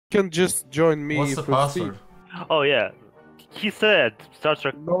can just join me. What's the for password? Oh yeah, he said Star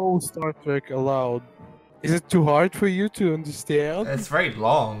Trek. No Star Trek allowed. Is it too hard for you to understand? It's very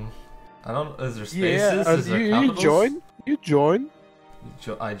long. I don't. Is there spaces? Yeah, Is there you capitals? join. You join.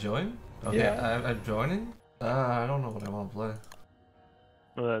 I join? Okay, Yeah. I'm joining? I don't know what I want to play.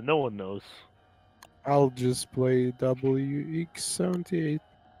 No one knows. I'll just play WX78.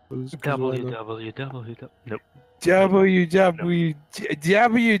 www. Nope. www.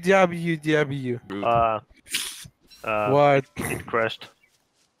 What? It crashed.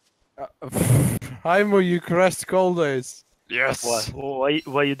 Heimo, you crashed cold days. Why?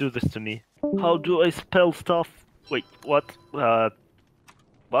 Why you do this to me? How do I spell stuff? Wait, what?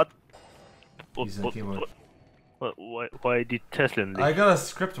 What? Using the keyboard. Why did Tesla leave? I got a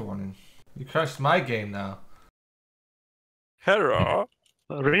script warning. You crashed my game now. Hello.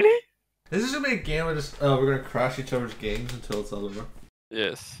 Really? Is this gonna be a game where just we're gonna crash each other's games until it's all over?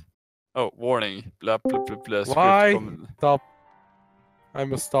 Yes. Oh, warning. Blah blah blah blah. script Why? from- Stop. I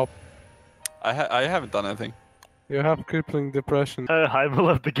must stop. I haven't done anything. You have crippling depression. I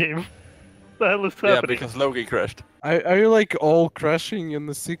left the game. The hell is Yeah, happening? because Logie crashed. Are you like all crashing in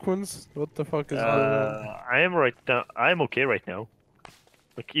the sequence? What the fuck is going on? I am right now. I'm okay right now.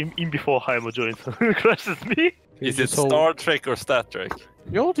 Like in before Heimo joins, crashes me. Is it just hold- Star Trek or Star Trek?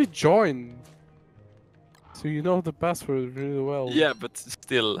 You already joined. So you know the password really well. Yeah, but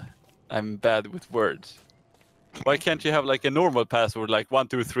still, I'm bad with words. Why can't you have like a normal password, like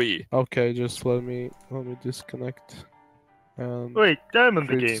 123? Okay, just let me disconnect. And Wait, I'm in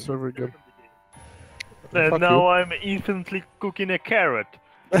the create game. server again. And Fuck now you. I'm infinitely cooking a carrot.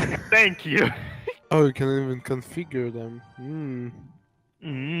 Thank you. Oh, you can even configure them.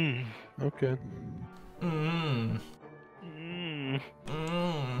 Mm. Okay. Mmm. Mm.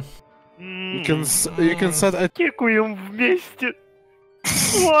 Mmm. You can set a Кекуем вместе.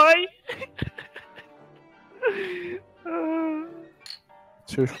 Why?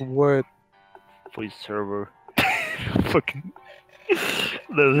 word. Please server. Fucking.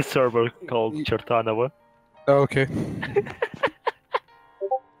 There's a server called Chertanova. Okay.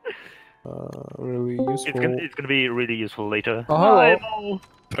 Really useful. It's gonna be really useful later. Oh, hello. Heimo.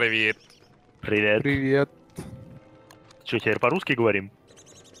 Привет. Привет. Привет. Что, теперь по-русски говорим?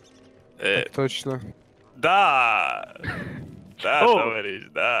 Точно. Да. Да, О! товарищ,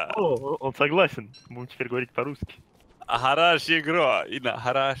 да. О, он согласен. Будем теперь говорить по-русски. Хараш игра. Ина,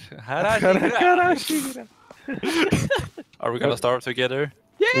 хараш. Хараш игра. Are we gonna start together?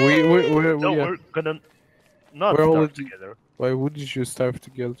 We're No, yeah. we're gonna not We're start already- together Why wouldn't you start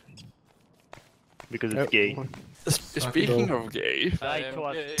together? because it's gay. Speaking of gay, I Like am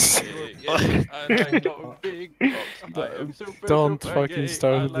what? gay, gay. I like no big cocks. I am super Don't duper fucking gay.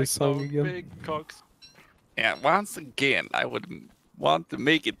 start I with like this song no again. big cocks. And once again, I would want to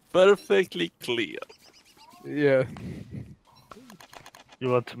make it perfectly clear. Yeah. You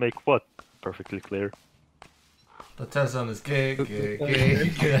want to make what perfectly clear? The test zone is gay, gay, gay,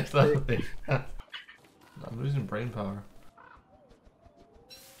 gay. I'm losing brain power.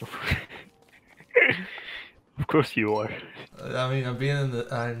 Of course you are. I mean, I'm being in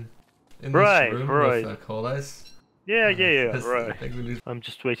this Right, room right. with cold ice. Yeah, yeah, That's- I right. think we lose. I'm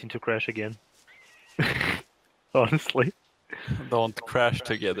just waiting to crash again. Honestly. Don't crash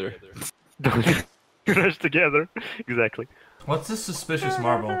together. Don't crash together. Exactly. What's this suspicious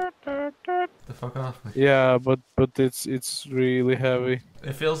marble? The fuck off me. Yeah, but it's really heavy.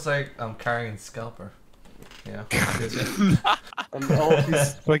 It feels like I'm carrying scalper. Yeah. And all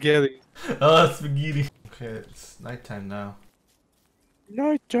this spaghetti. Oh, that's spaghetti. Okay, it's nighttime now.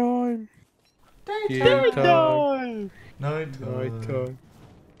 Nighttime. Nighttime. Nighttime.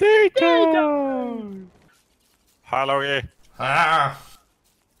 Daytime. Hello, gay. Ah!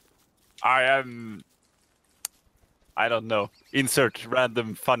 I don't know. Insert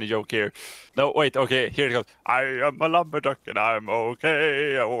random funny joke here. No, wait, okay, here it goes. I am a lumberjack and I'm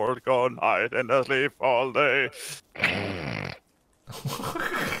okay. I work all night and I sleep all day.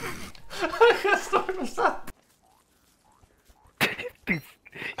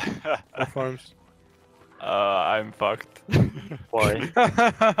 Farms. I'm fucked. Why?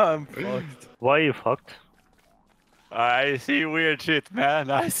 I'm fucked. Why you fucked? I see weird shit, man.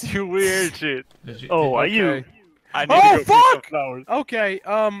 I see weird shit. Oh, are you? Okay. I need Oh, to go pick some fuck! flowers. Okay,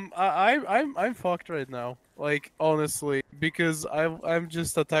 I'm fucked right now. Like honestly, because I'm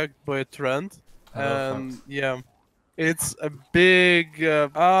just attacked by a trend, Hello, and fucked. yeah, it's a big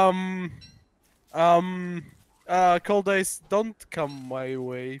cold ice. Don't come my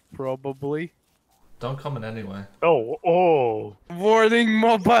way, probably. Don't come in anyway. Oh. Warning,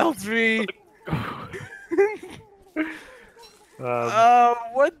 mobile tree.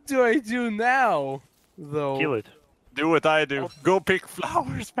 What do I do now, though? Kill it. Do what I do. Go pick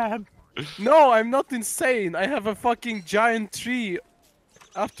flowers, man. No, I'm not insane. I have a fucking giant tree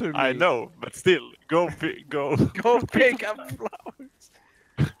after me. I know, but still, go. Go pick up flowers.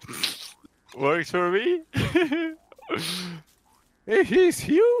 Works for me. He's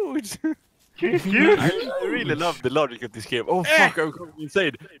huge. I really love the logic of this game. Oh fuck, I'm going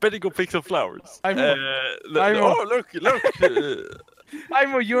insane. Better go pick some flowers. Oh look.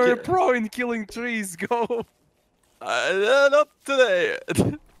 You're a pro in killing trees. Go. Not today.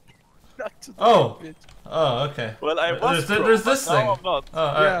 Not today, Oh. bitch. Oh, okay. Well, I was. There's this but thing. now I'm not. Oh,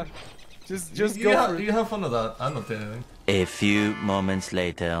 alright. Yeah. Just go for it. You have fun with that. I'm not doing anything. A few moments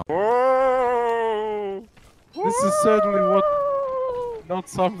later. Whoa! This is certainly not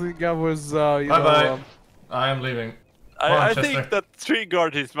something I was, Bye bye. I am leaving. I think that tree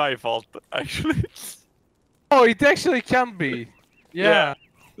guard is my fault, actually. Oh, it actually can be. Yeah.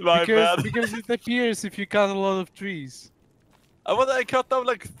 My bad. Because it appears if you cut a lot of trees. I cut down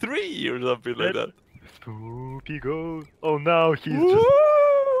like 3 or something like that. Spoopy go. Oh, now he's just.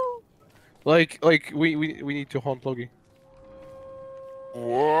 Woo! Like we need to hunt Logie.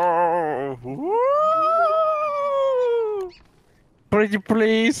 Whoa! Woo! Pretty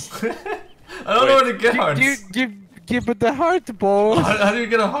please. I don't know where to get hearts. Give it the heart, boss. How do you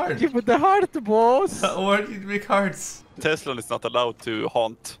get a heart? Give it the heart, boss. Where do you make hearts? Tesla is not allowed to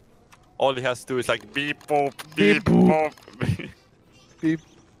haunt. All he has to do is like beep boop, Beep, beep boop. Beep.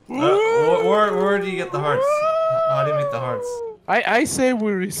 Where do you get the hearts? How do you make the hearts? I say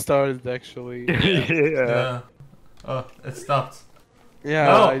we restarted actually. Yeah. Oh, it stopped. Yeah.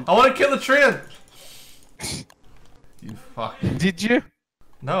 No, I want to kill the tree. You fuck. Did you?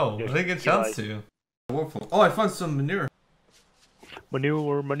 No, I didn't get a chance to. Oh, I found some manure.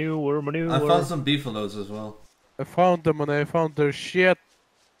 Manure. I found some beefaloes as well. I found them and I found their shit.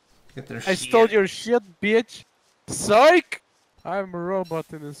 Get their I stole your shit, bitch. Psych! I'm a robot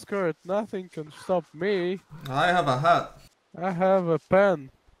in a skirt. Nothing can stop me. I have a hat. I have a pen.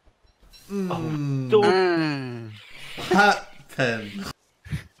 Hat pen.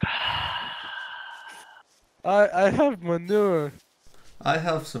 I have manure. I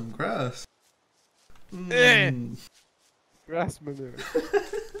have some grass. Grass manure.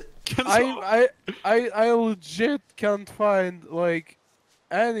 I legit can't find like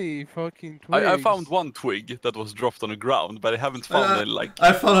any fucking twigs. I found one twig that was dropped on the ground, but I haven't found any like.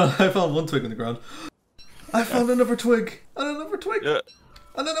 I found one twig on the ground. I found another twig. And another twig. Yeah.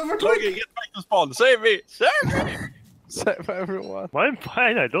 And another twig. Logie, get back to spawn. Save me! Save me! Save everyone. I'm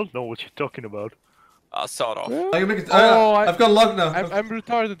fine. I don't know what you're talking about. Sort of. I can make it. Oh, I've got a log now. I'm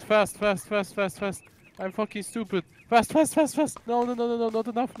retarded. Fast. I'm fucking stupid. Fast. No, not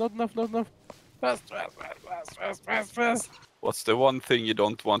enough. Fast. What's the one thing you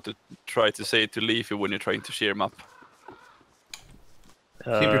don't want to try to say to Leafy when you're trying to cheer him up?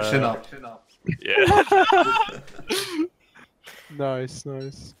 Keep your chin up. Yeah. Nice.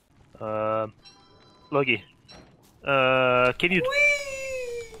 Logie. Can you?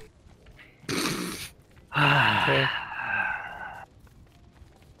 Okay.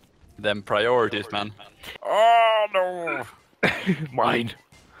 Them priorities, man. Oh no! Mine.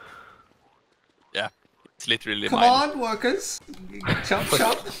 Yeah, it's literally Come mine. on, workers. Chop.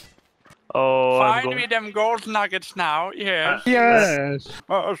 Oh, I'm Find me them gold nuggets now. Yes. Yes.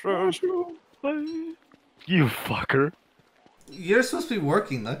 You fucker. You're supposed to be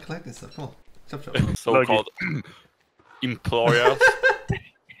working, not collecting stuff. Come on. Chop. So-called employers.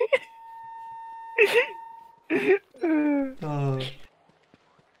 Oh.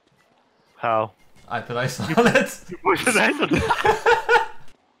 How? I put ice on it. What did I do?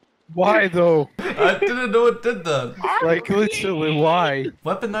 Why though? I didn't know it did that. Like literally, why?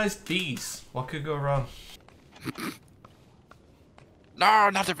 Weaponized bees. What could go wrong? No,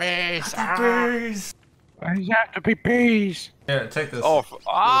 not the face. Bees. I have to be peace. Here, take this. Oh, fuck.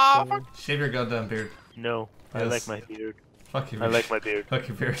 Shave your goddamn beard. No, I Yes. like my beard. Fuck your I beard. like my beard. Fuck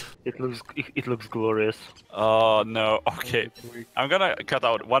your beard. It looks glorious. Oh no. Okay, I'm gonna cut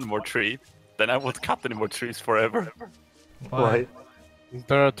out one more tree. Then I won't cut any more trees forever. Why? Is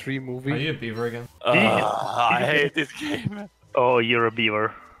there a tree Are movie? you a beaver again? I hate this game. Oh, you're a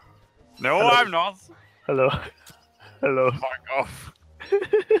beaver. No, Hello. I'm not. Hello. Hello. Fuck off.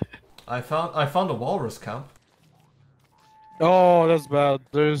 I found a walrus camp. Oh, that's bad.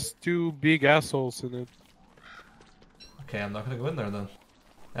 There's 2 big assholes in it. Okay, I'm not gonna go in there then.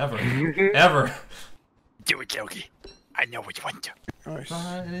 Ever. Ever. Do it, Logie. I know what you want to. Nice.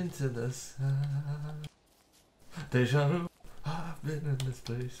 Right into the sun. Deja vu. I've been in this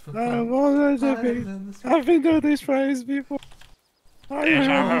place for I wanted to be. I've been to this place before.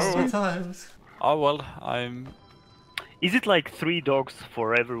 More times. Oh well, I'm. Is it like 3 dogs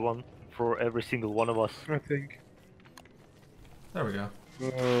for everyone? For every single one of us? I think. There we go.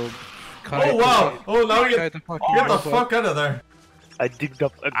 Oh wow! Oh, now we Get get the fuck out of there. I digged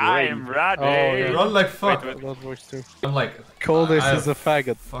up a grave. I'm ready. Oh, yeah. Run like fuck. Wait. That works too. I'm like, Coldest I is a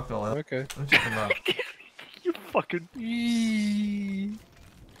faggot. Fuck all that. Okay. I'm checking that. You fucking.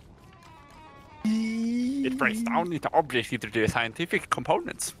 It breaks down into objects into their scientific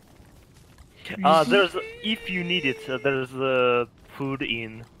components. There's if you need it, there's food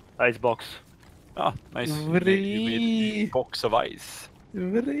in icebox. Oh, nice. You made a box of ice. I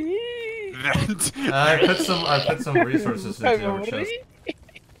put some resources into your chest.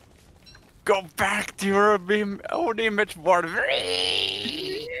 Go back to your own image board.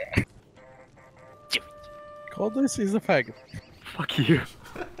 Coldest is a faggot. Fuck you.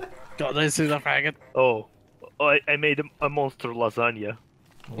 Coldest is a faggot. Oh, I made a monster lasagna.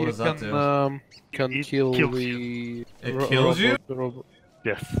 What does that do? Can It kill kills the. It kills you? The robot.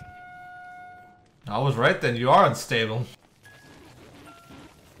 Yes. I was right then, you are unstable.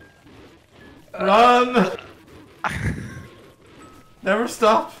 Run! Never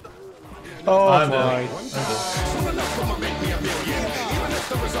stop! Oh I'm my.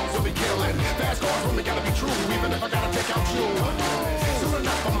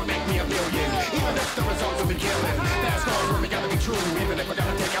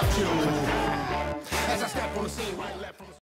 As I step on the scene, right, left from the